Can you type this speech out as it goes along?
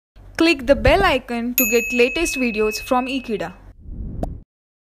Click the bell icon to get latest videos from Ekeeda.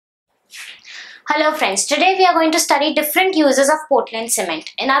 Hello friends, today we are going to study different uses of Portland cement.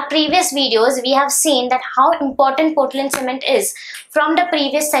 In our previous videos, we have seen that how important Portland cement is from the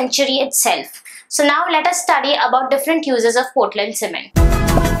previous century itself. So now let us study about different uses of Portland cement.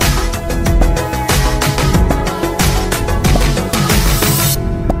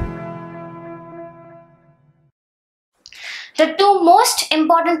 The two most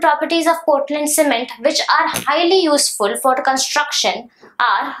important properties of Portland cement which are highly useful for construction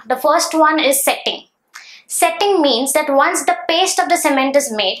are, the first one is setting. Setting means that once the paste of the cement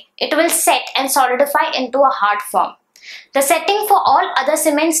is made, it will set and solidify into a hard form. The setting for all other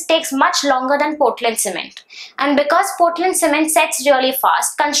cements takes much longer than Portland cement. And because Portland cement sets really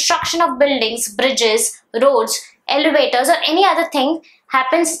fast, construction of buildings, bridges, roads, elevators or any other thing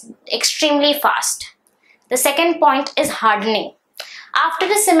happens extremely fast. The second point is hardening. After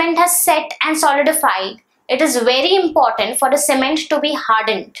the cement has set and solidified, it is very important for the cement to be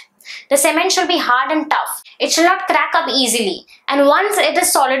hardened. The cement should be hard and tough. It should not crack up easily. And once it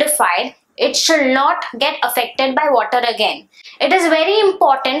is solidified, it should not get affected by water again. It is very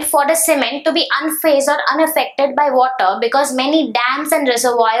important for the cement to be unfazed or unaffected by water because many dams and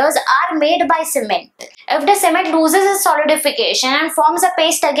reservoirs are made by cement. If the cement loses its solidification and forms a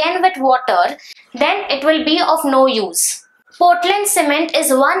paste again with water, then it will be of no use. Portland cement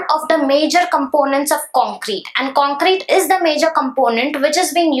is one of the major components of concrete, and concrete is the major component which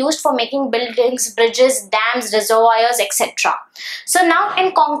is being used for making buildings, bridges, dams, reservoirs, etc. So now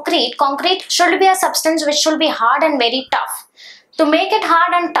in concrete should be a substance which should be hard and very tough. To make it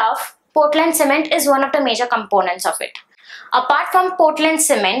hard and tough, Portland cement is one of the major components of it. Apart from Portland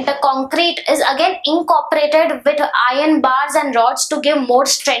cement, the concrete is again incorporated with iron bars and rods to give more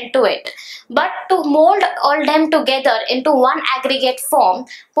strength to it. But to mold all them together into one aggregate form,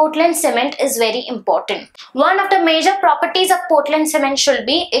 Portland cement is very important. One of the major properties of Portland cement should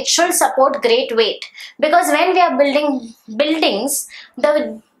be it should support great weight. Because when we are building buildings,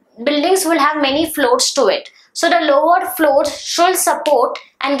 the buildings will have many floors to it. So the lower floors should support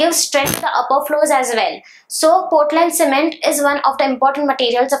and give strength to the upper floors as well. So Portland cement is one of the important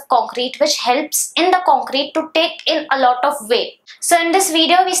materials of concrete which helps in the concrete to take in a lot of weight. So in this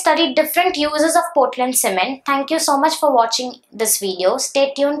video we studied different uses of Portland cement. Thank you so much for watching this video.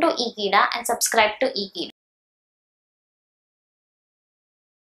 Stay tuned to Ekeeda and subscribe to Ekeeda.